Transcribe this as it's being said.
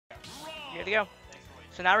Here we go.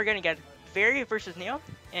 So now we're gonna get Viri versus Neo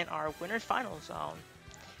in our winners finals.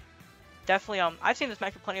 Definitely. I've seen this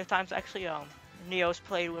matchup plenty of times. Actually, Neo's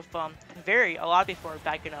played with Viri a lot before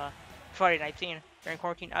back in 2019 during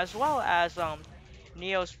quarantine, as well as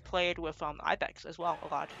Neo's played with Ibex as well a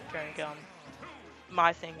lot during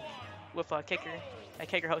my thing with Kicker. A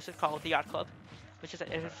Kicker hosted called the Yacht Club, which is a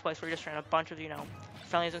place where we just ran a bunch of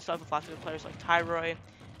friendlies and stuff with lots of good players like Tyroy,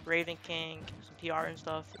 Raven King, some TR and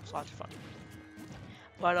stuff. It was lots of fun.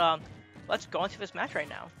 But let's go into this match right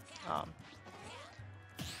now.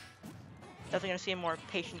 Definitely gonna see a more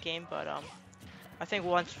patient game, but I think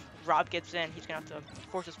once R.O.B gets in, he's gonna have to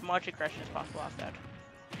force as much aggression as possible off that.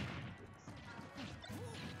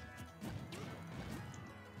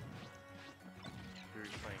 Viri's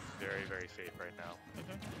playing very, very safe right now.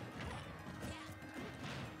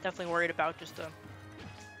 Definitely worried about just the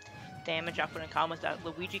damage output in combos that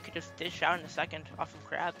Luigi could just dish out in a second off of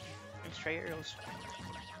grabs and stray aerials.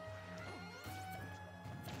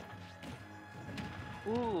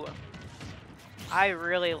 Ooh, I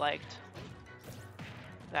really liked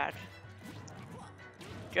that.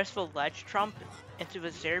 Just the ledge trump into the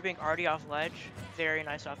Zeri being already off ledge. Very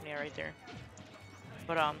nice off Neo right there.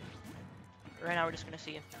 But right now we're just gonna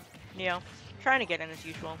see Neo trying to get in as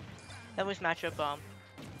usual. That was matchup.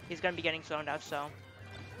 He's gonna be getting zoned out, so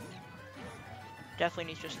definitely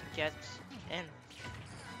needs just to get in.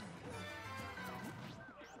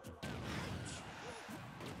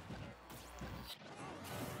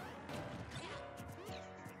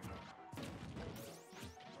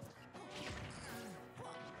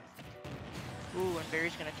 Ooh, and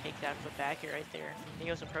Viri's gonna take that foot back here right there.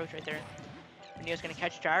 Neo's approach right there. And Neo's gonna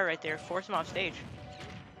catch Gyro right there, force him off stage.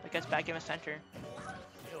 But gets back in the center.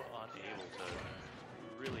 Neo unable to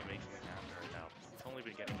really make something happen right now. He's only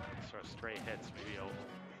been getting sort of stray hits, maybe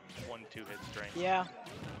a 1-2 hit strength. Yeah.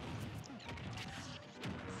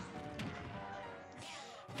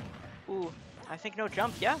 Ooh, I think no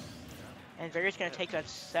jump, yeah. And Viri's gonna take that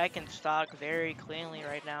second stock very cleanly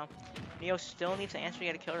right now. Neo still needs to answer to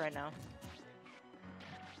get a kill right now.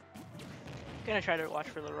 Gonna try to watch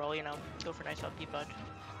for the roll, go for nice LP, but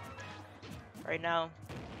right now,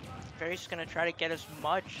 Viri's just gonna try to get as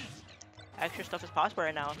much extra stuff as possible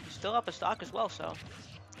right now. He's still up a stock as well, so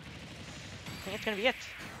I think it's gonna be it.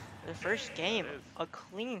 The first game, a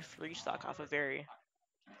clean 3 stock off of Viri.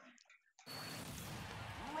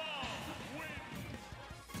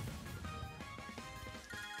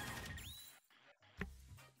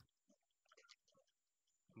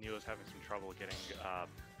 Neo's having some trouble getting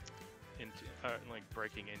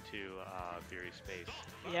breaking into Viri's space.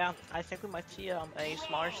 Yeah, I think we might see a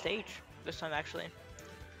smaller stage this time actually.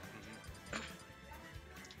 Let's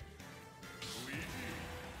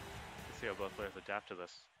see how both players adapt to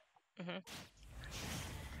this.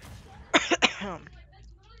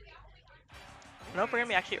 Nope, we're gonna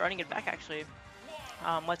be actually running it back actually.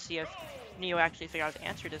 Let's see if Neo actually figure out the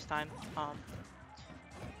answer this time.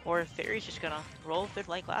 Or if Viri's just gonna roll with it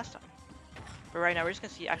like last time. But right now we're just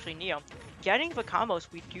gonna see actually Neo getting the combos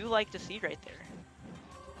we do like to see right there.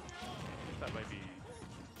 That might be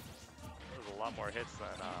a lot more hits than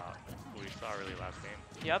we saw really last game.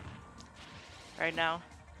 Yep. Right now,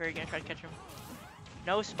 Viri gonna try to catch him.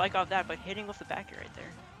 No spike off that, but hitting with the back air right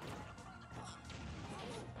there.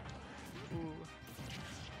 Ooh.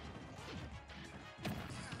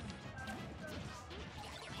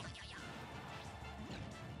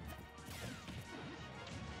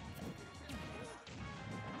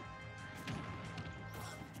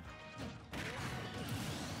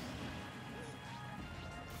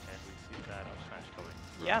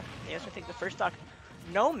 Yeah, he has to take the first stock.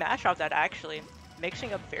 No mash off that actually,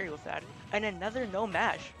 mixing up Viri with that. And another no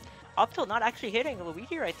mash. Up till not actually hitting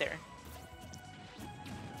Luigi right there.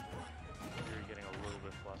 Viri getting a little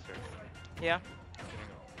bit flustered. Yeah.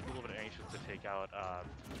 Getting a little bit anxious to take out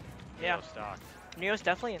yeah. stock. Neo's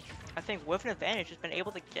definitely, I think, with an advantage, has been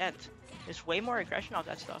able to get just way more aggression off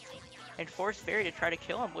that stuff. And force Viri to try to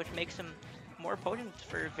kill him, which makes him more potent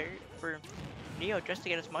for Neo just to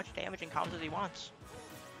get as much damage and combos as he wants.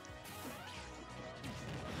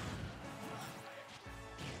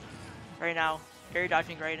 Right now, Viri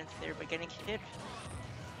dodging right into there, but getting hit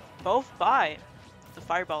both by the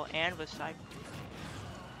fireball and with side.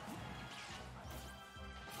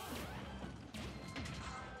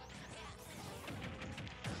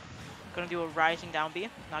 Gonna do a rising down B.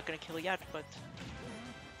 Not gonna kill yet, but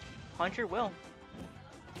Hunter will.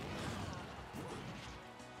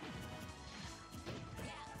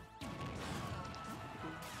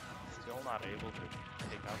 Still not able to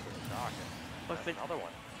take out the stock. But another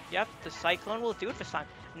one. Yep, the Cyclone will do it this time.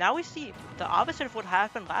 Now we see the opposite of what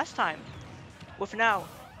happened last time. with now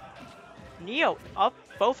Neo up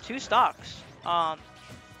both 2 stocks. You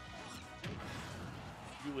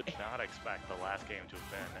would not expect the last game to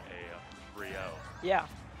have been a 3-0. Yeah,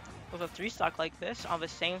 with a 3 stock like this on the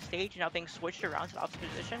same stage now being switched around to the opposite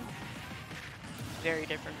position. Very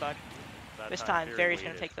different, but this time Viri's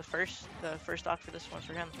gonna take the first stock for this one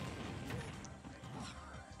for him.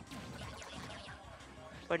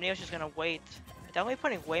 But Neo's just gonna wait. Definitely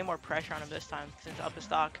putting way more pressure on him this time since up the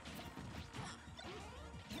stock.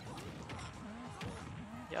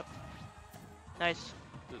 Yep. Nice.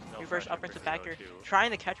 No reverse up into back here. Too.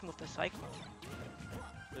 Trying to catch him with the cycle.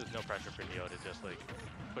 There's no pressure for Neo to just like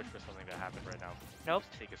push for something to happen right now. Nope.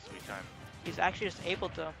 Just take his sweet time. He's actually just able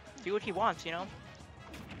to do what he wants, you know?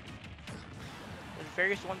 The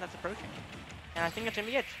Viri's the one that's approaching. And I think it's gonna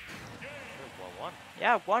be it. 1-1.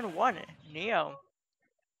 Yeah, 1-1. Neo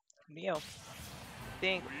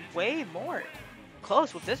being way more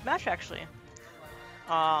close with this match actually.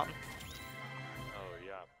 Oh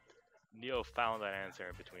yeah. Neo found that answer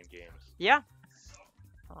in between games. Yeah.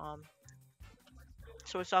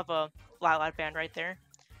 So we saw the Lisle band right there.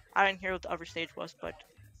 I didn't hear what the other stage was, but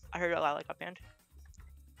I heard a Lisle got banned.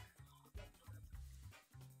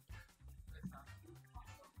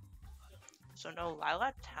 So no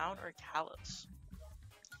Lisle, Town, or Callus.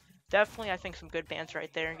 Definitely, I think some good bands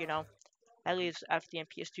right there, you know. At least FD and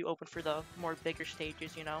PS2 open for the more bigger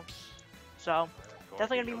stages, you know. So,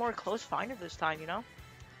 definitely gonna be more close finder this time, you know.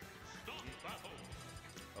 Oh,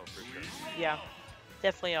 for sure. Yeah,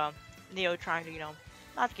 definitely. Neo trying to, you know,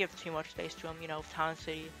 not give too much space to him. You know, Town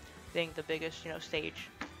City being the biggest, you know, stage.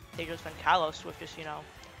 They just went Kalos with just, you know,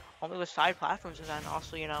 only with side platforms and then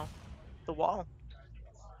also, you know, the wall.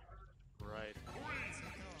 Right.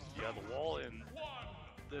 Yeah, the wall in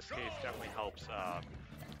this case definitely helps.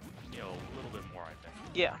 You know, a little bit more, I think.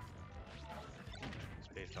 Yeah.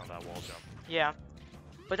 Just based on that wall jump. Yeah,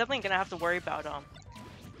 but definitely gonna have to worry about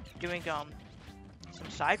doing some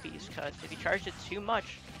side Bs, because if he charged it too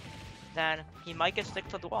much, then he might get stuck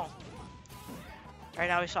to the wall. Right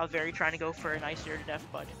now we saw Viri trying to go for a nice 0 to death,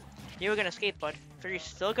 but Neo gonna escape, but Viri's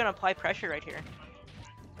still gonna apply pressure right here.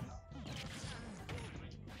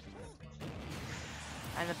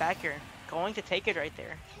 And the back here, going to take it right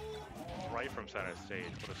there. Right from center stage,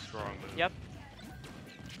 what a strong move. Yep.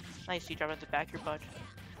 Nice C drop at the back here, but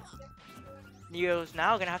Neo's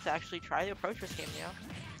now gonna have to actually try to approach this game, you know?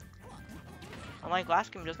 Unlike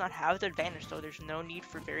last game, he does not have the advantage, so there's no need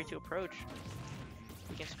for Viri to approach.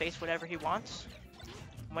 He can space whatever he wants.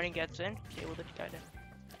 When he gets in, he's able to guide it.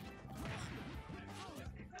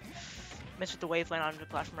 Missed the wave lane onto the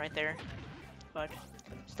platform right there, but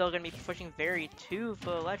still gonna be pushing Viri to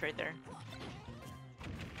the ledge right there.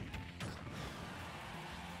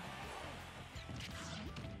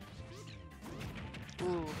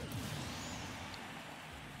 Ooh.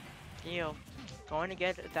 Neo going to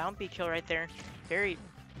get a down B kill right there. Viri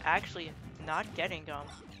actually not getting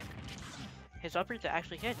his upper to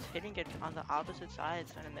actually hit, hitting it on the opposite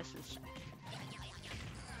sides and it misses.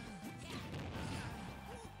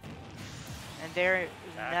 And there is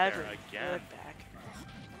never good back.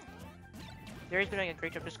 Viri's been doing a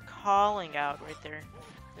great job just calling out right there,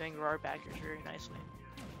 doing roar backers very nicely.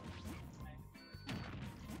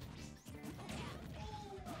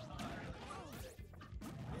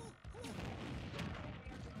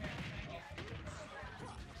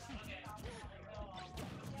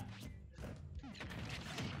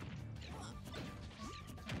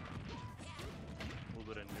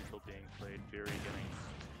 Viri getting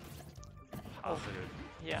positive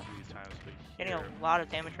these times, but getting a lot of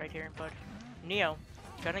damage right here, but Neo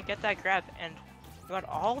gonna get that grab and got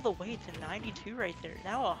all the way to 92 right there.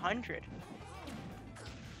 Now 100.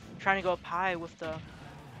 Trying to go up high with the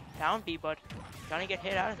down B, but gonna get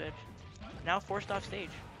hit out of it. Now forced off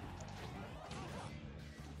stage.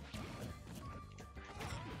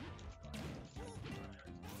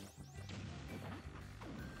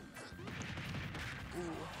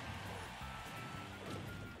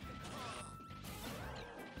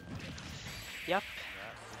 Yep.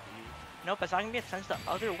 Nope, it's not gonna be a sense the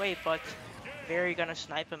other way, but Viri gonna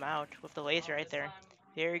snipe him out with the laser right there.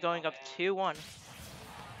 Viri going up 2-1.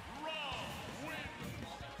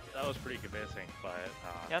 That was pretty convincing, but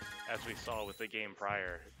as we saw with the game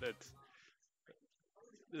prior,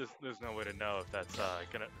 there's no way to know if that's how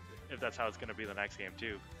it's gonna be the next game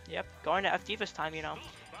too. Yep, going to FD this time, you know.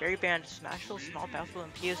 Viri banned Smackdown, Small Battlefield,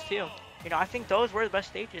 and PS2. You know, I think those were the best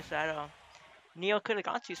stages that Neo could have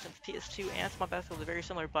gone to, since PS2 and Small Battlefield are very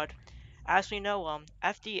similar, but as we know,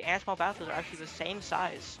 FD and Small Battlefield are actually the same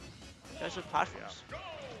size because of platforms.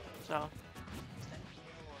 So,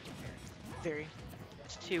 Viri.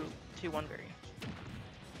 It's 2-1 Viri.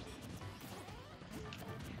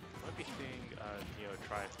 be seeing Neo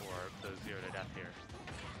try for the 0 to death here.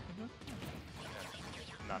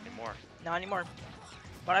 Not anymore. Not anymore.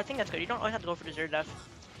 But I think that's good. You don't always have to go for the 0 death.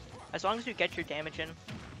 As long as you get your damage in,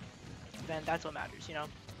 then that's what matters, you know?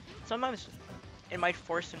 Sometimes it might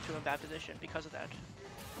force him to a bad position because of that.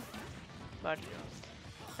 But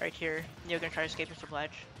right here, Neo gonna try to escape Mr.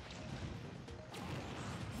 Ledge.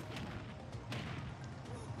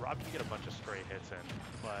 R.O.B can get a bunch of stray hits in,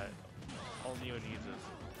 but all Neo needs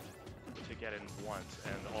is to get in once,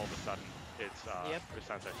 and all of a sudden it's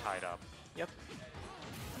percents are tied up. Yep.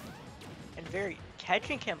 And Viri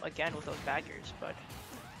catching him again with those backers, but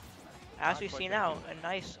as we see now, a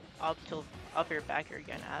nice up air backer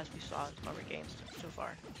again, as we saw in some other games so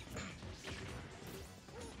far.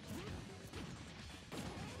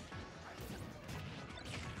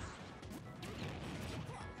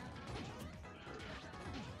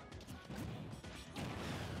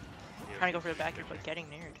 Trying to go for the backer, but getting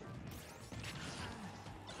nared.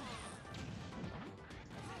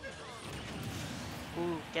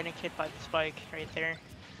 Ooh, getting hit by the spike right there.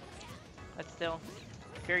 But still,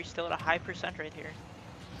 Viri's still at a high percent right here.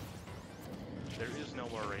 There is no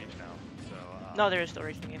more rage now, so... no, there is still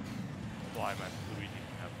rage in the game. Well, I meant Luigi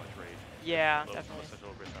didn't have much rage. Yeah, definitely. Such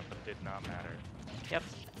low percent, but it did not matter. Yep.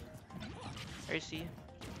 There you see.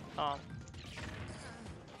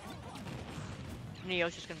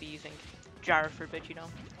 Neo's just gonna be using gyro for a bit, you know.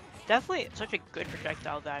 Definitely such a good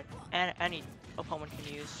projectile that any opponent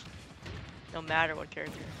can use, no matter what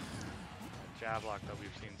character. Jab lock that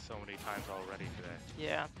we've seen so many times already today.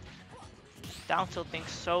 Yeah. Down tilt things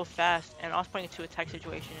so fast, and also putting it to a tech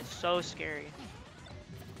situation is so scary.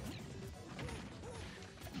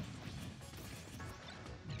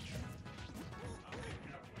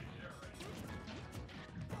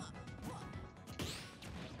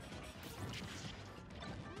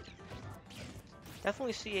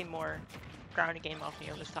 Definitely see a more grounded game off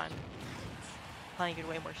Neo this time. Playing it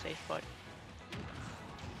way more safe, but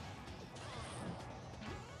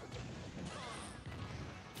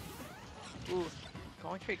ooh,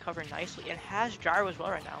 going to recover nicely, and has gyro as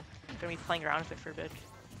well right now. Gonna be playing around with it for a bit.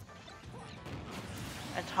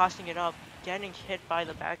 And tossing it up, getting hit by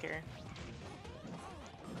the backer.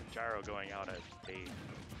 Gyro going out as bait.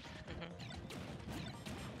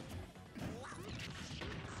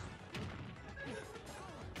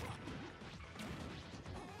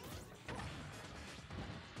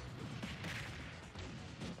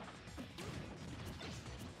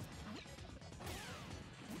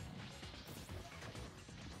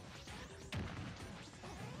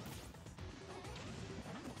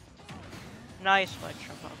 Nice ledge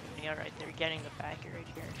jump off of Neo right there, getting the backer right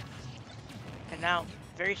here. And now,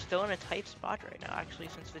 Viri's still in a tight spot right now, actually,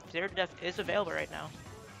 since the 0 to death is available right now.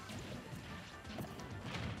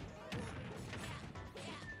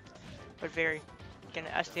 But Viri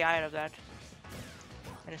getting an SDI out of that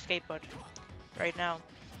and escape, but right now,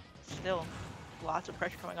 still lots of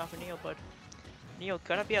pressure coming off of Neo, but Neo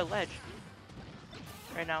gonna be a ledge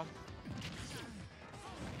right now.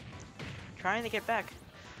 Trying to get back.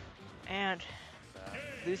 And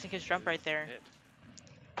losing his jump right there.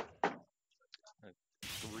 3-1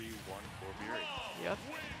 for Viri. Yep.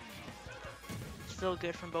 Still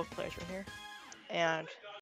good from both players right here. And